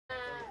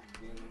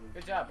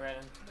Good job,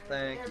 Brandon.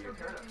 Thank you.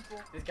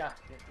 This guy.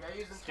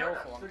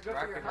 Skillful. Rock,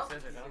 paper,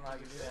 scissors. I don't know how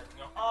you do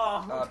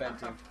that.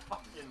 Benton.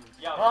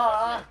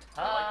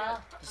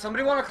 Does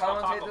Somebody want to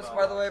commentate this,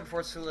 by the way,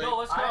 before it's too late? No,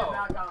 let's go. I am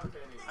not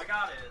commentating. I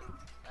got it.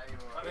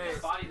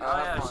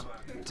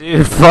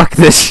 Dude, fuck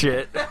this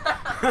shit.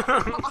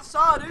 I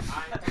saw it, dude.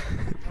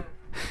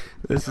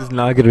 This is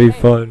not gonna be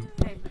fun.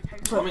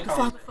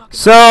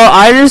 So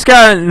I just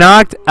got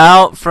knocked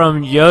out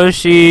from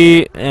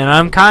Yoshi, and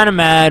I'm kind of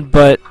mad.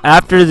 But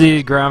after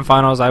the grand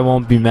finals, I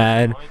won't be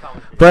mad.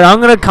 But I'm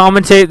gonna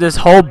commentate this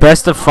whole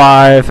best of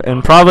 5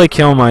 and probably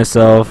kill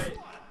myself.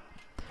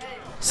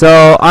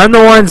 So I'm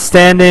the one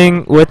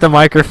standing with the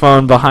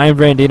microphone behind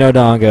Brandino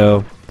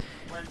Dongo,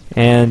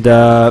 and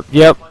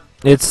yep,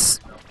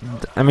 it's.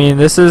 I mean,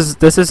 this is it.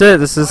 This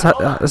is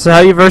how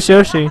you verse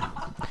Yoshi.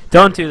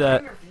 Don't do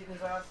that.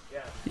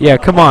 Yeah,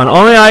 come on.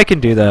 Only I can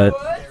do that.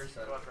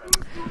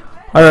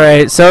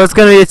 Alright, so it's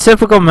going to be a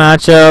typical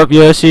matchup.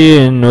 Yoshi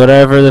and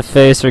whatever the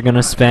face are going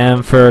to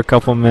spam for a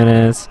couple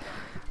minutes.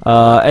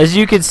 As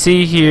you can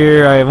see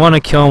here, I want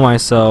to kill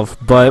myself,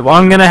 but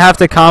I'm going to have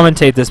to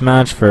commentate this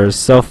match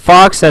first. So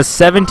Fox has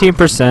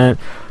 17%.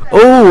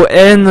 Oh,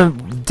 and the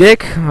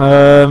dick.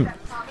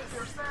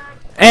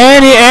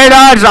 And he air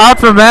dodged off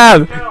the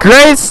map.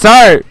 Great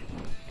start.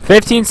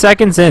 15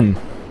 seconds in.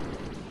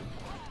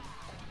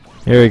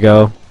 Here we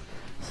go.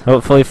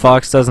 Hopefully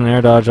Fox doesn't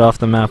air dodge off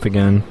the map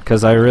again,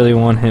 because I really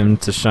want him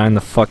to shine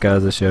the fuck out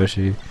of this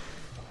Yoshi.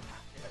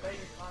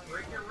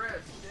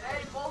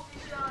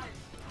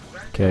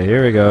 Okay,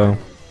 here we go.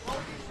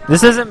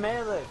 This isn't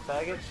melee,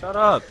 faggot. Shut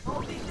up.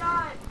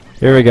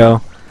 Here we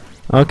go.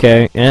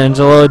 Okay,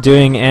 Angelo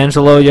doing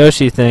Angelo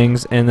Yoshi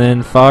things, and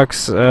then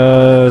Fox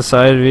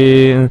side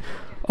V.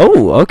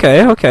 Oh,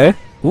 okay, okay.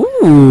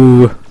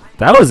 Ooh,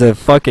 that was a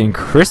fucking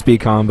crispy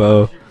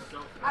combo.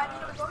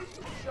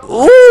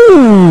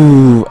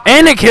 Ooh,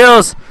 and it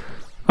kills.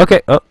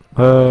 Okay. That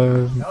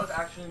was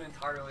actually an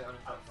entirely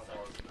unintentional.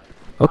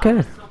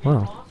 Okay.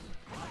 Wow.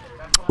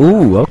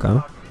 Ooh. Okay.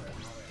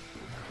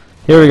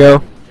 Here we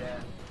go.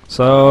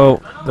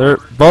 So they're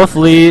both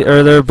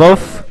they're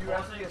both.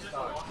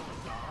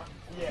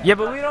 Yeah,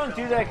 but we don't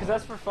do that because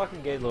that's for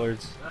fucking gay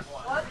lords.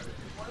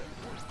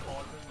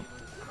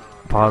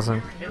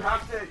 Pausing. You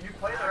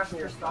play the rest of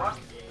your stock,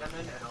 and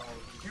then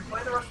you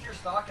play the rest of your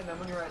stock, and then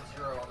when you're at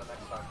 0 on the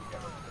next stock, you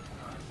get it.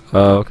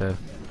 Oh, okay.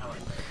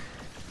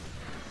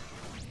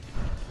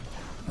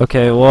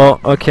 Okay, well,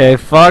 okay,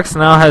 Fox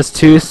now has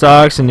 2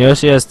 stocks and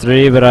Yoshi has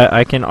 3, but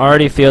I can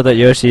already feel that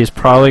Yoshi is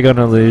probably going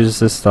to lose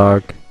this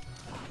stock.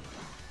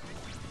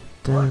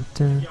 We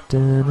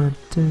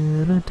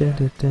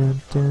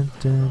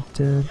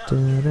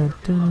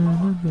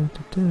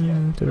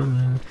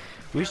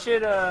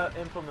should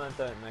implement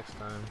that next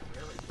time.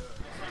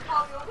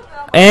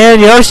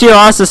 And Yoshi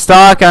lost the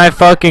stock, and I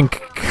fucking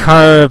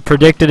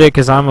predicted it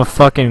because I'm a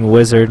fucking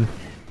wizard.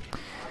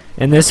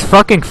 And this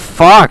fucking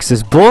Fox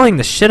is bullying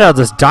the shit out of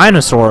this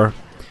dinosaur.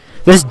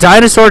 This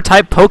dinosaur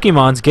type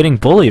Pokemon's getting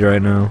bullied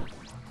right now.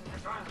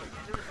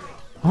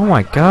 Oh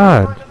my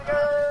god.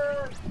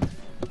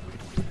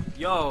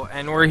 Yo,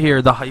 and we're here,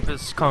 the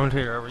hypest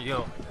commentator.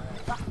 Yo.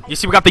 You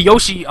see, we got the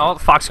Yoshi. Oh,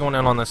 Fox going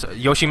in on this.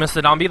 Yoshi missed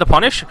the down B, the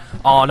punish.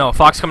 Oh no,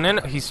 Fox coming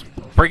in. He's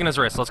breaking his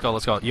wrist. Let's go,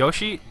 let's go.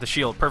 Yoshi, the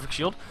shield, perfect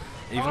shield.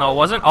 Even though it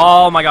wasn't.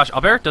 Oh my gosh,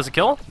 up air, does it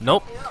kill?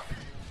 Nope.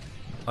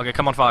 Okay,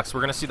 come on, Fox.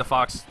 We're gonna see the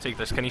Fox take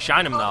this. Can he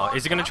shine him though?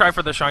 Is he gonna try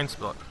for the shine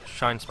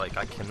spike?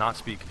 I cannot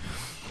speak.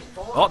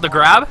 Oh, the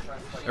grab.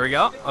 There we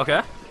go.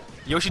 Okay.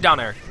 Yoshi down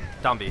air,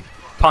 down B,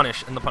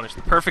 punish, and the punish.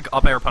 The perfect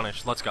up air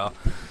punish. Let's go.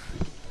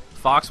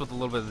 Fox with a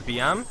little bit of the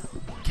BM.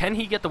 Can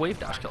he get the wave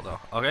dash kill though?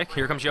 Okay,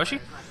 here comes Yoshi.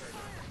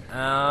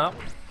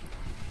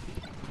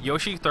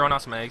 Yoshi throwing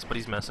out some eggs, but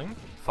he's missing.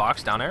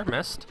 Fox down air,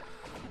 missed.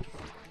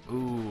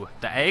 Ooh,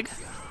 the egg.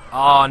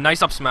 Oh,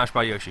 nice up smash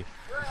by Yoshi.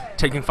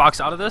 Taking Fox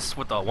out of this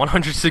with the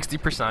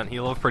 160%. He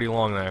lived pretty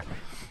long there.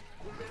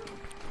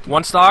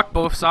 One stock,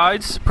 both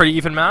sides. Pretty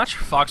even match.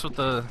 Fox with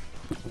the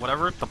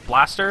whatever, the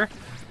blaster.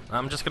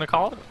 I'm just gonna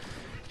call it.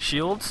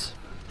 Shields.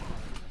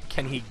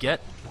 Can he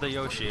get the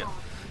Yoshi?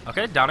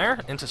 Okay, down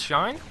air into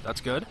shine. That's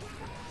good.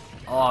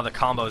 Oh, the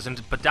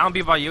combos. But down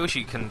B by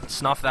Yoshi can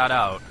snuff that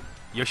out.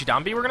 Yoshi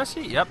down B we're gonna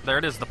see? Yep, there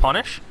it is, the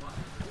punish.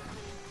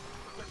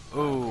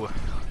 Ooh.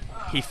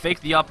 He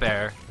faked the up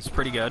air. It's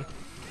pretty good.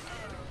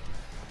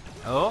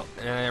 Oh,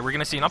 we're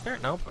gonna see an up air?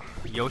 Nope.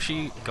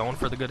 Yoshi going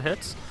for the good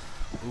hits.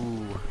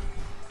 Ooh.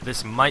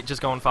 This might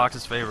just go in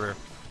Fox's favor.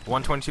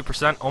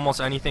 122%,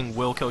 almost anything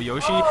will kill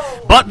Yoshi.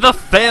 But the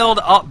failed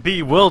up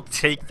B will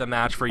take the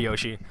match for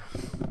Yoshi.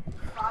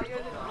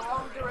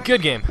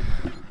 Good game.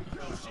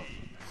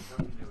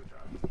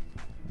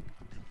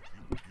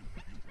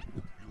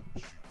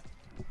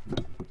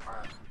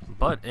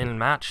 But in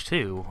match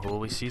 2, will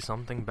we see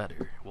something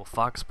better? Will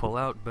Fox pull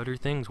out better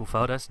things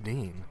without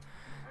SD?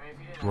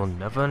 We'll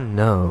never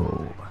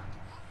know.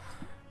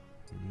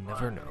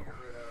 Never know.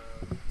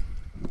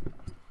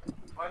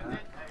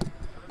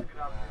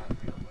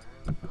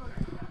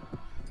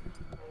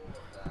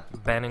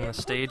 Banning the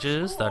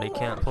stages that he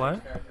can't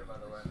play.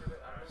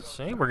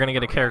 See, we're gonna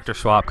get a character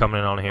swap coming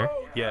in on here.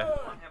 Yeah.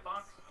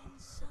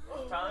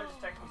 Tyler just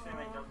texted me saying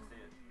that he doesn't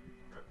see it.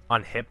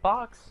 On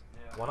Hitbox?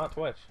 Why not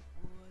Twitch?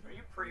 Are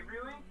you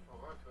previewing?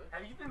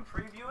 Have you been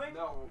previewing?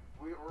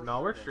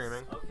 No, we're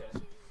streaming. Okay.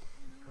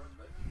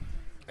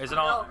 Is it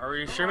on? Are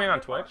we streaming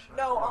on Twitch?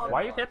 No,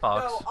 Why you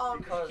Hitbox? No,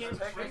 Because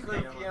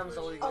technically PM's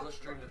illegal to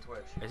stream to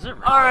Twitch. Is it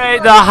really?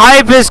 Alright, the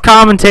hypest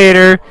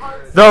commentator,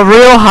 the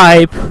real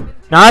hype,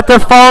 not the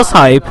false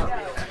hype.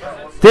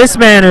 This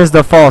man is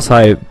the false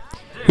hype.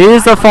 He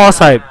is the false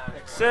hype.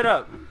 Sit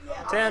up.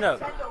 Stand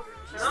up.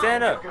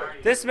 Stand up.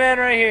 This man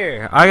right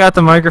here. I got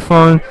the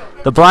microphone.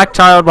 The black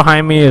child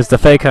behind me is the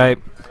fake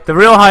hype. The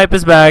real hype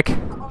is back.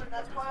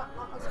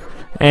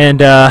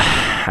 And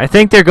I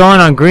think they're going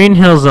on Green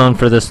Hill Zone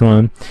for this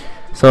one.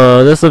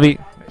 So this will be.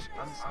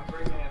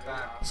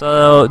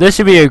 So this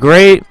should be a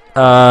great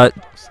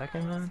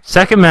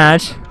second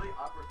match.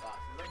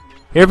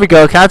 Here we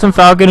go, Captain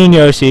Falcon and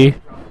Yoshi.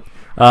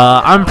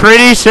 I'm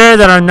pretty sure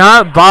that I'm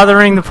not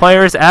bothering the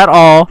players at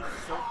all.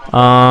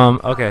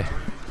 Okay.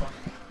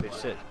 Wait,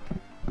 shit.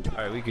 All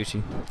right, we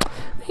Gucci.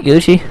 We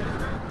Gucci.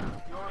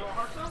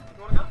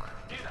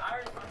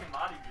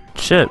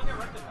 Shit.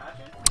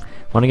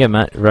 Want to get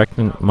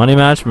money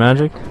match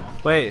magic?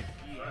 Wait.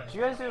 Did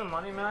you guys do a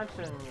money match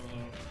in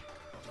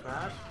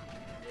Smash?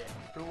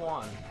 Who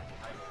won?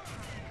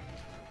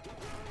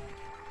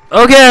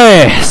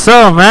 Okay,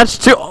 so match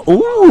 2.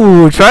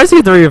 Ooh, try to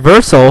see the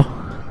reversal.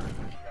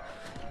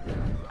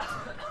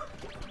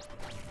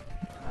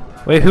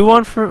 Wait, who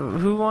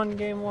won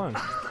game 1?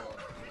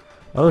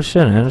 Oh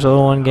shit,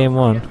 Angela won game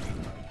 1.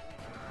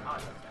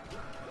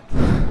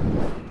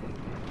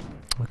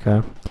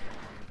 Okay.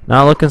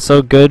 Not looking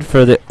so good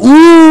for the.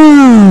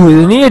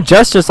 Ooh, they need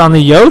justice on the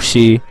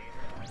Yoshi.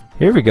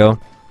 Here we go.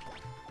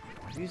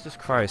 Jesus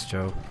Christ,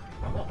 Joe.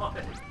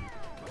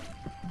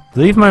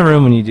 Leave my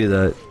room when you do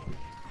that.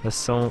 That's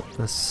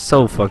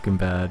so fucking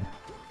bad.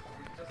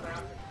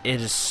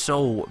 It is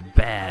so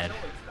bad.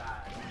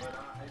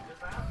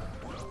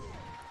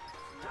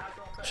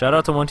 Shout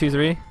out to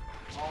 123.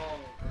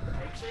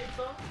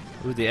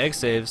 Ooh, the egg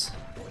saves.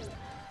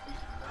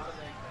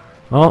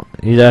 Well,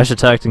 he dash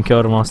attacked and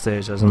killed him on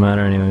stage. Doesn't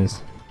matter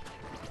anyways.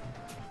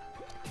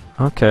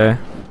 Okay.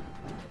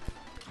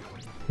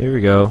 Here we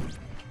go.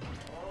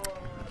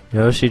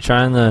 Yoshi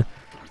trying to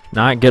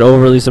not get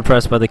overly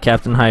suppressed by the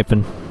Captain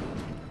Hypin.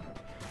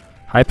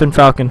 Hypin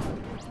Falcon.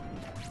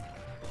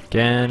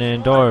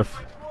 Ganondorf.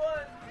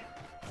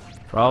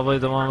 Probably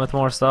the one with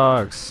more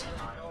stocks.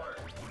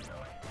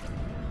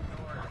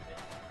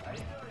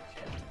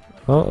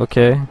 Oh,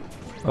 okay.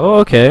 Oh,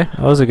 okay. That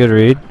was a good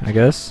read, I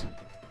guess.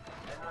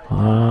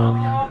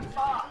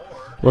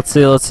 Let's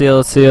see.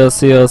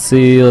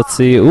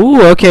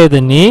 Ooh, okay,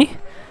 the knee.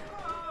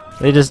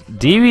 They just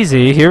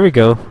DBZ. Here we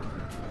go.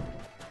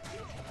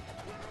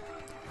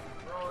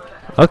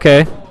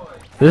 Okay.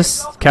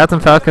 This Captain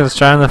Falcon is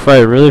trying to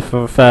fight really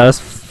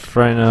fast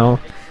right now.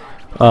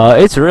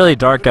 It's really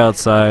dark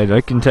outside.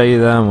 I can tell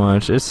you that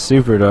much. It's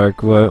super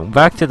dark. But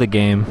back to the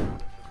game.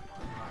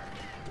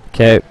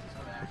 Okay.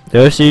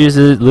 Yoshi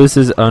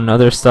loses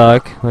another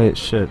stock. Wait,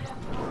 shit.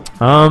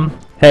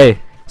 Hey,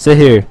 sit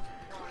here.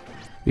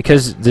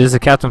 Because there's a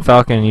Captain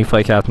Falcon and you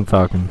play Captain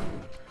Falcon.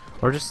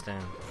 Or just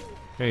stand.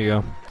 Here you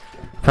go.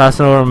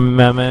 Passing over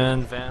my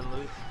man, Van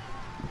Luke.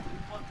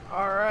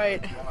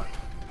 Alright.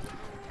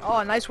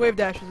 Oh, nice wave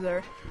dashes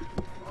there.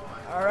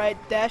 Alright,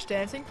 dash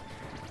dancing.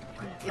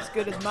 It's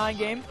good as mind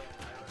game.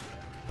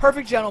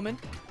 Perfect gentleman.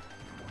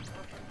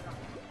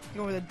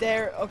 Going with a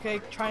dare.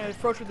 Okay, trying to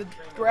approach with the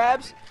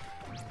grabs.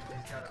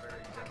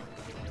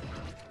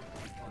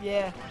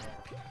 Yeah.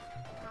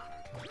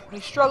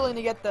 He's struggling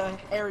to get the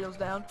aerials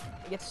down.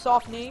 He gets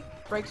soft knee,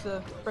 breaks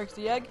the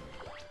egg.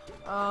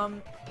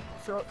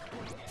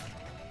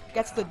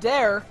 Gets the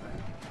dare.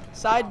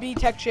 Side B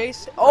tech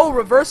chase. Oh,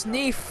 reverse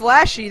knee,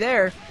 flashy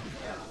there.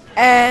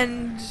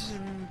 And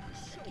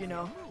you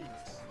know.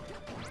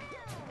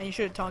 And you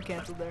should have taunt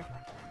canceled there.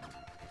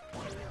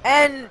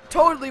 And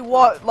totally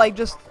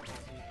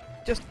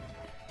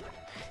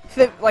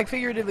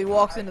figuratively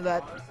walks into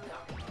that.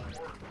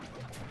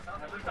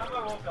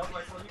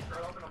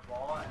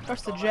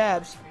 Press the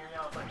jabs.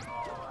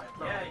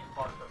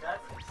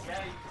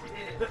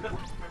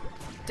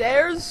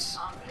 Dares.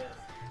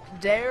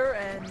 Dare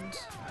and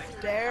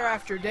dare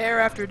after dare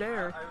after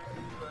dare.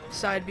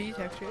 Side B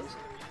tech chase.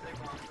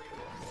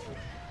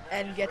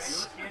 And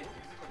gets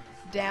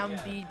down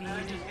B.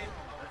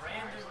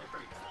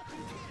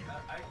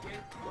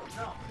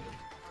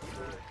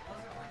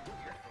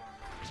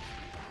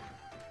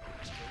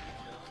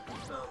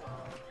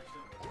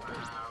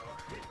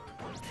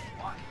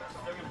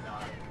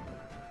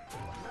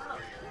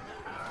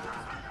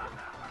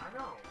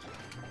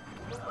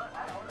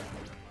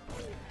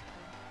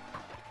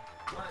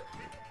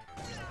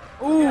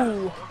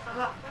 Ooh!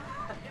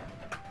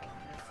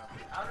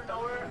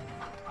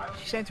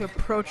 She's trying to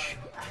approach.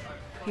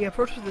 He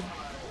approaches the.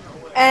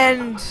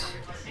 And.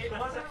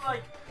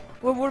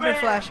 Well, would have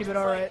been flashy, but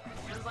alright.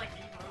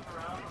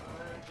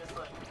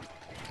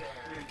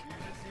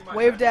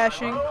 Wave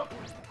dashing.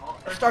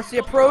 starts the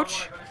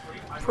approach.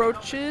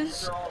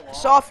 Approaches.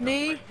 Soft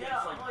knee.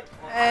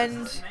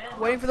 And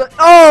waiting for the...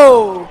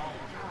 Oh!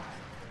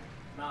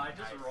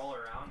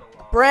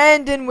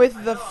 Brandon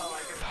with the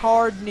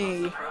hard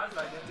knee.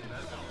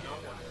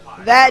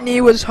 That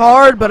knee was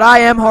hard, but I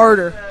am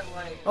harder.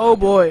 Oh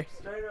boy.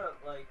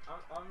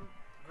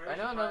 I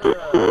know another.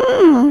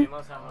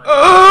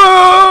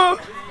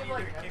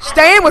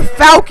 Staying with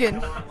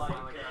Falcon.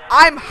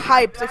 I'm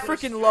hyped. I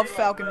freaking love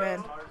Falcon,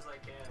 man.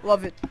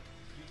 Love it.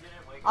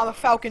 I'm a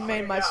Falcon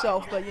main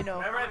myself, but you know.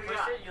 Whenever I push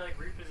it, you like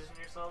reposition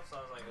yourself, so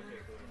I was like, okay,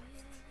 cool.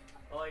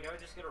 But like, I would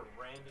just get a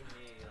random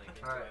knee like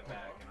into my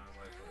back, and I was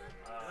like,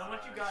 and then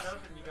once you got up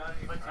and you got it,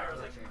 I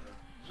was like,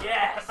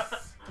 yes,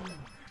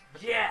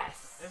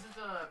 yes. This is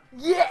the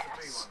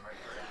Yes.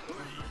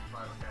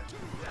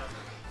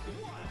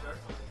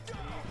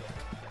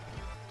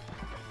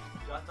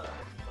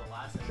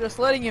 Just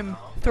letting him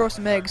throw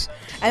some eggs,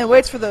 and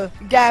waits for the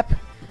gap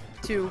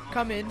to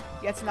come in.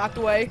 Gets knocked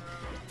away,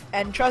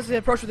 and tries to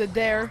approach with a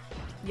dare.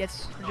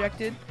 Gets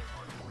rejected.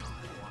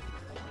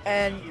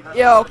 And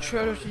yo,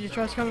 he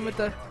tries to come in with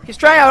the. He's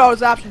trying out all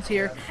his options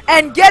here,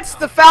 and gets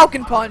the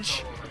Falcon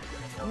punch.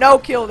 No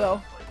kill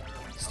though.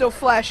 Still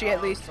flashy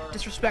at least.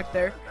 Disrespect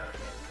there.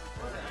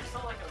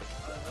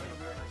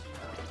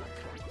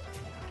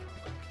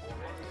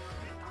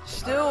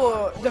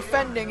 Still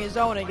defending his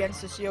own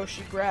against this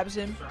Yoshi. Grabs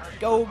him.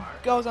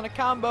 Goes on a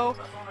combo,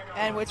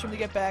 and waits for him to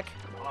get back.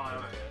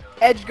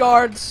 Edge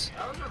guards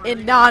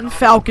in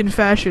non-Falcon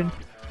fashion.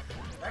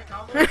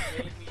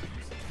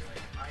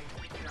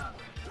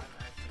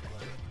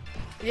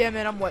 Yeah,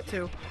 man, I'm wet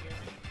too.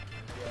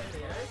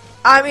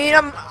 I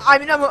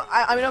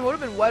would have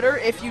been wetter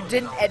if you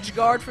didn't edge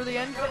guard for the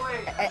end,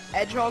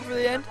 edge hog for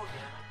the end.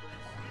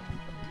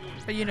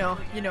 But you know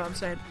what I'm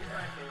saying.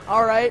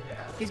 All right,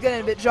 he's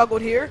getting a bit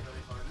juggled here.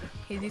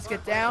 He needs to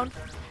get down.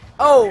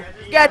 Oh,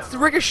 gets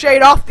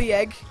ricocheted off the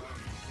egg.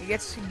 He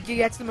gets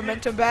the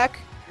momentum back.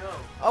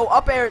 Oh,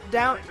 up air,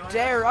 down,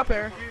 dare, up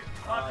air.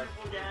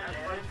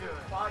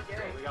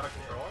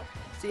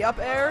 See, up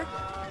air.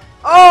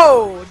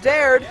 Oh,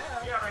 dared.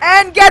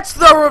 And gets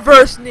the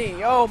reverse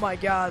knee. Oh my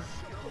god.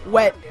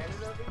 Wet.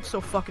 I'm so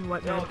fucking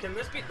wet, man.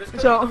 This could be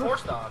So, the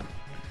 4-stock.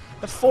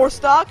 the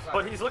 4-stock.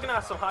 But he's looking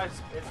at some high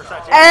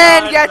percentage.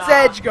 And gets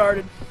edge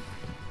guarded.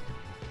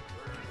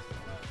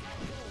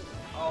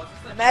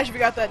 Imagine if he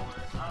got that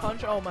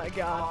punch. Oh my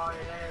god.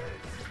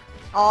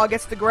 Oh,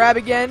 gets the grab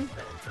again.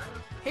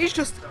 He's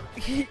just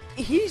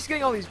he's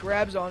getting all these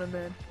grabs on him,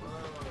 man.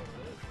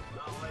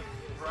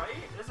 right.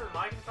 This is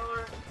my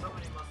controller.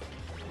 Somebody must.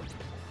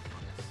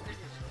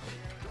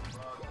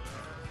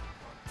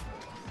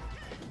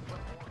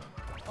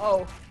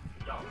 Oh.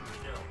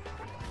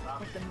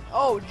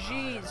 Oh,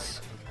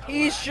 jeez.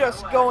 He's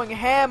just going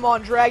ham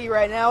on Draggy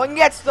right now and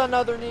gets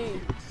another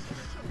knee.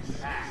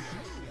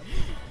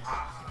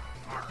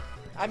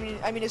 I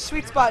mean, his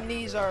sweet spot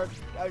knees are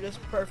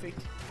just perfect.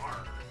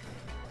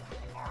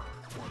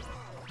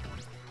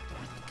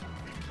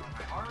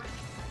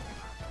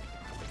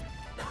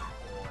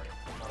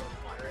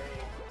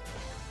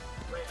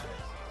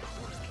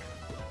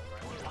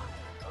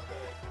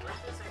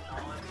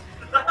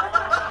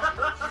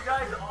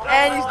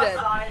 And he's dead.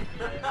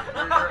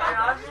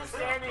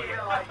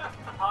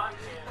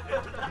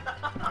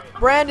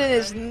 Brandon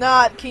is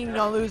not keen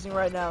on losing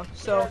right now,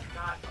 so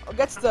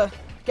gets the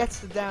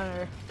down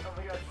air.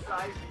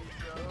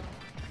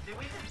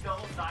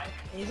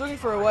 He's looking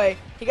for a way.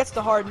 He gets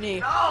the hard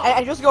knee, and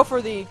he just go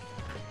for the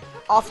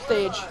off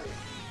stage.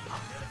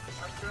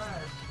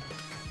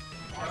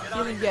 He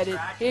doesn't get it.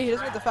 He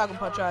doesn't get the Falcon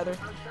punch either.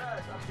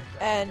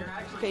 And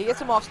okay, he gets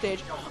him off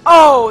stage.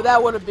 Oh,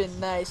 that would have been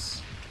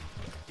nice.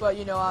 But,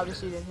 you know,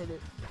 obviously he didn't hit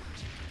it.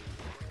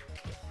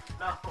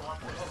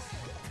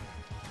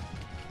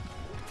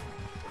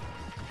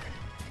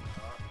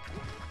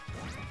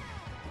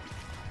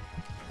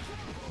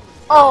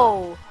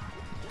 Oh!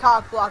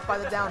 Cock blocked by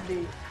the down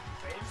B.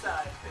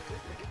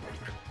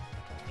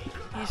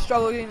 He's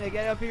struggling to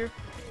get up here.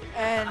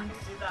 And...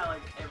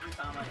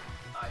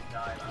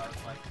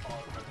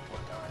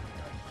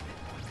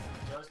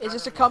 Is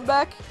this a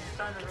comeback?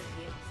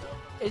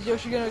 Is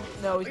Yoshi gonna...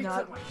 No, he's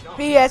not.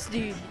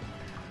 PSD.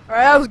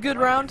 Alright, that was a good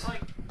round.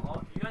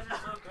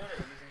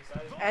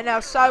 And now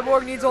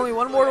Cyborg needs only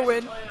one more to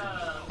win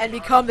and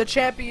become the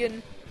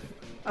champion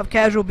of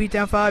Casual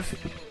Beatdown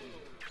 5.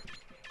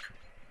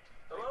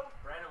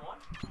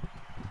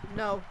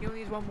 No, he only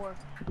needs one more.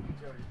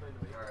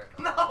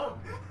 No!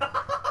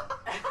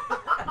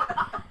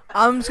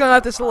 I'm just gonna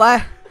let this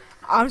I'm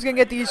just gonna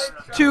get these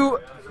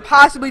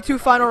possibly two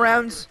final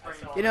rounds,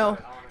 you know,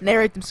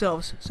 narrate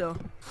themselves, so.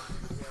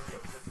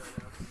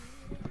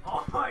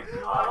 Oh my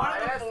god, why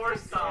did the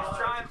 4-star? He's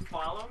trying to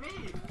follow me.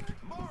 He's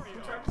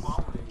trying to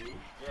follow me.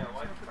 Yeah,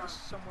 why did you put this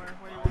somewhere?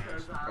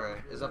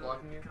 Alright, is that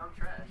blocking you? I'm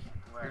trash.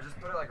 Here, just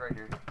put it like right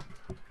here.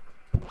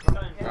 Because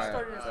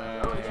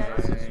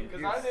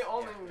I'm the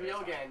only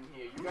real guy in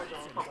here. You guys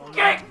don't.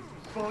 King!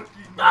 Oh my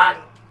god.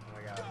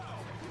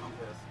 I'm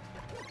pissed.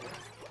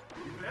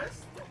 You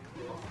pissed?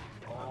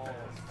 Oh.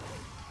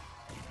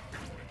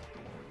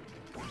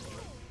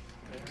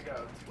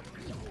 out.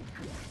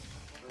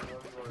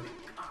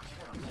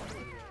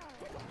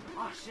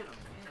 Oh shit,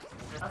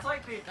 that's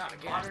like the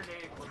modern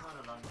day equivalent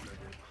of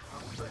untriggered.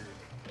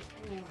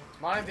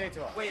 Modern day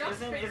to us. Wait,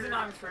 isn't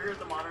untriggered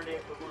the modern day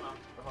equivalent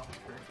of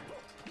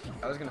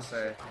untriggered? I was gonna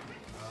say.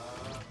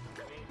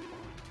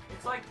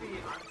 It's like the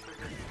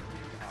untriggered.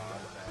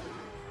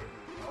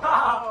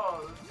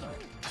 Oh!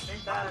 I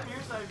think that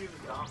appears to be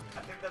the dumb. I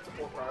think that's a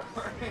poor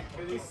priority.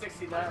 Because he's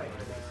 69.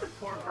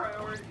 Poor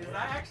priority. Is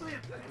that actually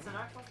it's an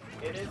actual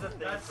thing? It is a thing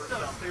that's for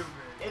some. Stupid.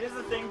 It is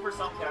a thing for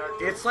some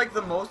characters. It's like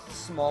the most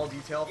small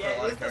detail for a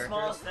lot of characters. Yeah, it is the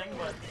smallest thing,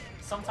 but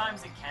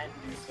sometimes it can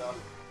do stuff.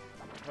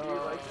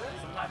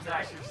 Sometimes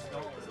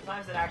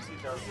it actually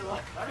does.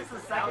 That is the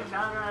second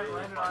downer I've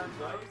landed on.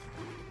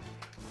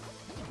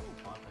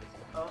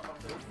 Oh,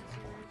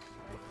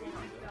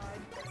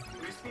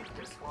 we just need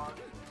piss squad.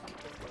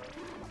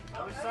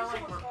 That would sound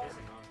like we're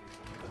pissing on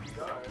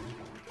people.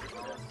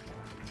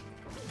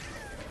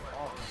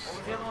 Oh, what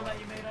was the other one that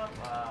you made up?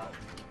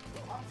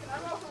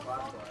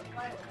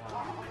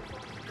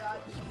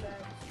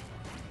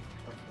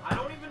 I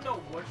don't even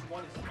know which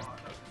one is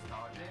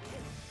dodging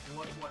and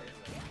which one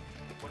isn't.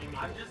 What do you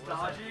mean? I'm just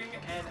dodging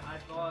and I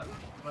thought,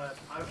 but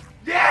I.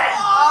 Yes!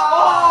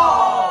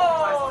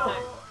 Oh!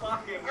 I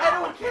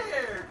don't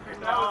care!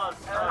 No,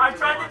 I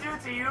tried to do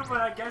it to you, but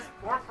I guess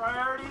poor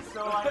priority,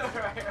 so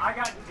I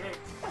got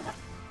dicked.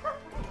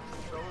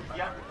 You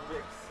got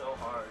dicked so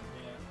hard.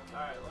 Yeah.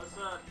 Alright, let's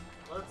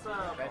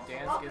That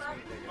dance gives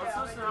me bigger. let's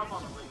listen up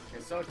on the link.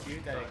 It's so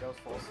cute that it goes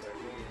full circle.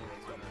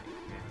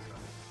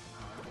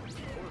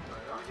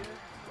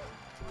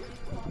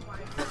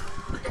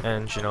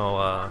 And you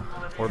know,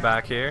 we're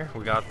back here.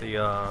 We got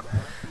the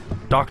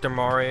Dr.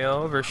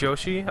 Mario versus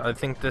Yoshi. I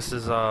think this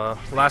is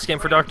last game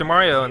for Dr.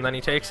 Mario, and then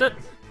he takes it.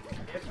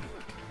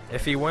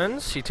 If he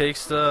wins, he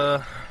takes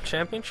the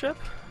championship,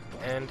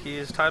 and he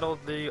is titled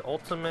the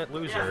Ultimate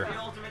Loser. Yeah, the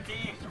ultimate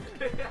team.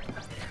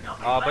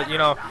 But you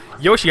know,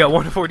 Yoshi at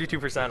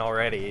 142%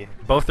 already.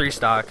 Both 3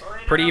 stock.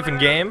 Pretty even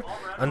game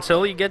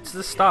until he gets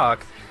the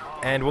stock.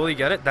 And will he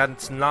get it?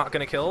 That's not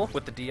gonna kill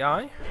with the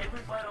DI.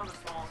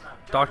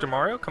 Dr.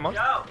 Mario, come on.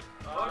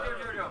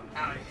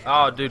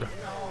 Oh, dude,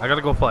 I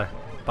gotta go play.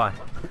 Bye.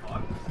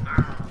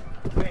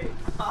 Wait,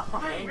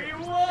 we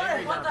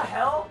won! What the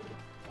hell?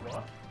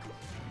 What?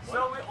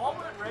 So we all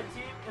went red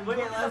team and look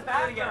at the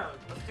background.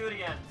 Let's do it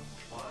again.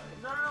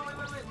 No, wait,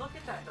 look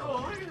at that though. Oh,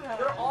 look at that.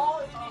 They're all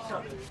in each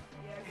other.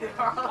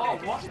 Oh,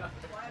 what?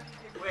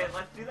 Wait,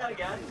 let's do that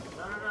again.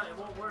 No, it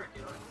won't work.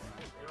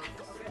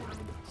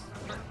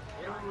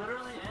 It'll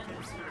literally end.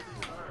 It's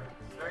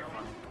very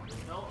fun.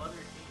 There's no other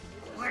team.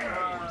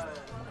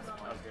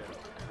 That's good.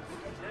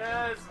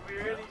 Yes,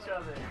 we're in each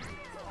other.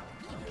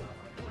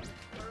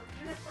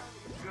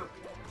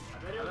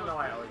 I don't know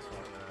why I always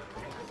want that.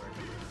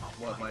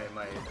 What,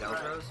 my down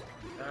throws?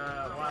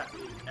 What?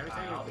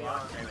 Everything you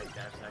block and like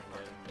dash attack in.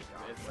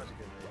 It's such a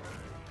good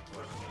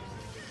move.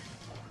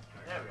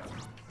 There we go.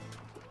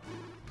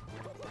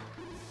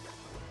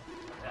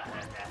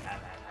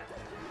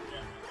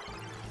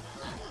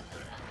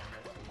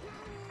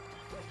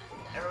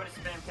 Everybody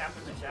spam cap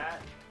in the chat.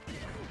 Can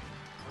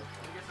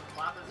we get some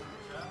clappers in the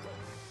chat?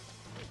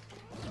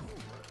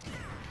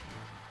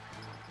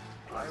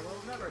 I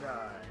will never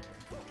die.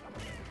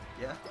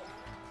 Yeah?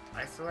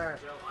 I swear.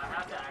 Yo, I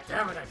have to actually.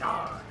 Damn it, I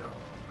died!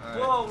 Right,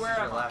 whoa, where am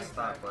I? your last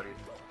stop, buddy.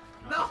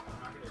 No! I'm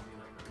not gonna do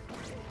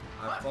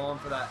that. I've fallen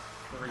for that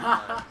 3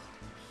 times.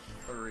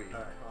 3. Alright,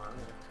 hold on. I'm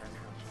gonna turn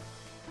now.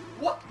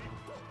 What?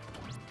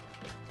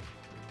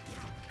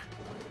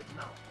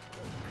 No.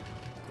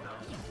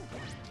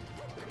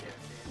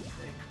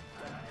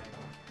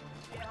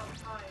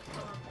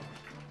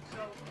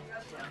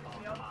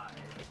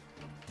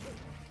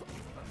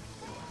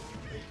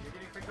 You're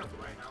getting picked up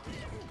right now?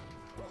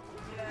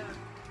 Yeah,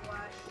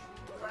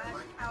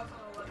 Flash out on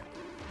 11.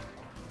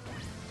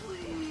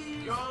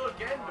 Please! Go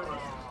again, bro!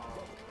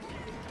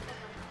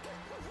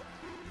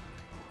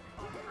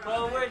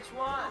 Well, which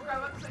one? Okay,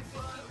 let's say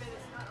 15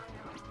 minutes, not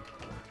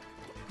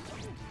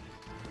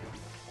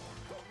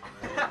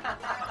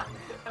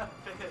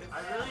I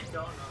really don't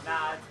know.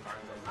 Nah, it's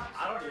fine. I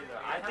don't either.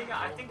 I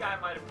think I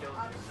might have killed you.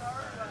 I'm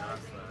sorry,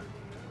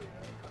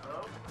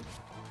 Hello?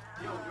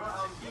 Yo,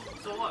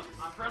 so look,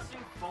 I'm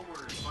pressing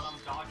forward, but I'm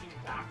dodging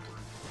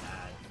backwards.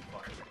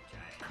 Fucking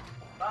giant.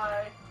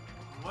 Bye.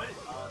 What?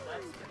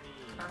 That's me.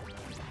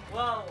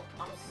 Well,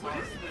 I'm sorry.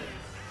 What is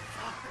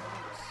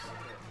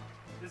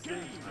this? This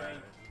is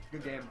right.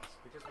 Good game.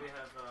 Because we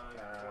have 4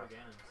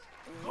 Ganons.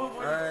 Oh,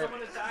 Alright.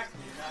 someone attacked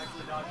me and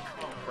actually dodged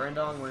forward.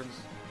 Brandon wins.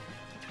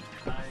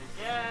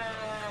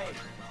 Yay!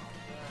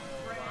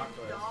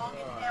 Dog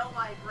and L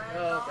my brand.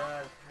 Oh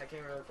god, I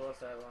came really close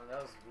to that one.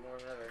 That was more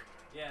than ever.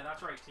 Yeah,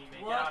 that's right,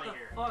 teammate. What Get out the of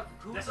here. fuck?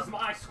 This is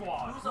my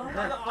squad. Who's on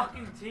the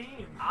fucking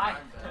team? And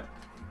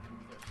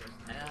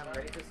I'm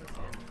ready for some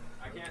sand.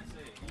 I can't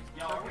see.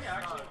 Yo, are we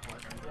actually?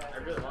 I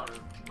really want to.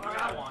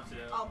 I want to.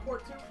 Oh,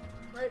 port 2,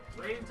 right?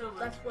 Wait until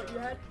That's what you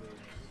had?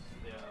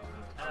 Yeah.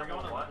 Are we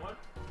going to what? what?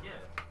 Yeah.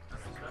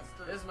 That's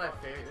the. This is my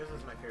favorite. This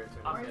is my favorite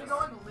tune. Are you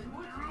going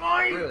Linwood?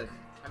 Really?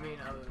 I mean,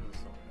 other than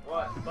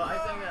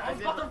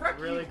I did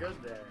really good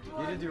there.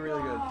 You did do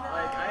really good.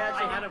 Like, I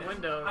actually had a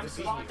window to beat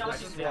you.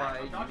 That's why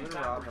you and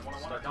Rob have to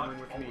start coming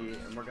with me,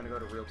 and we're gonna go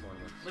to real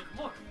tournaments.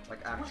 Look. Like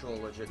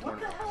actual legit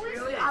tournaments.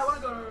 Really? I want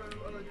to go to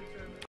a legit tournament.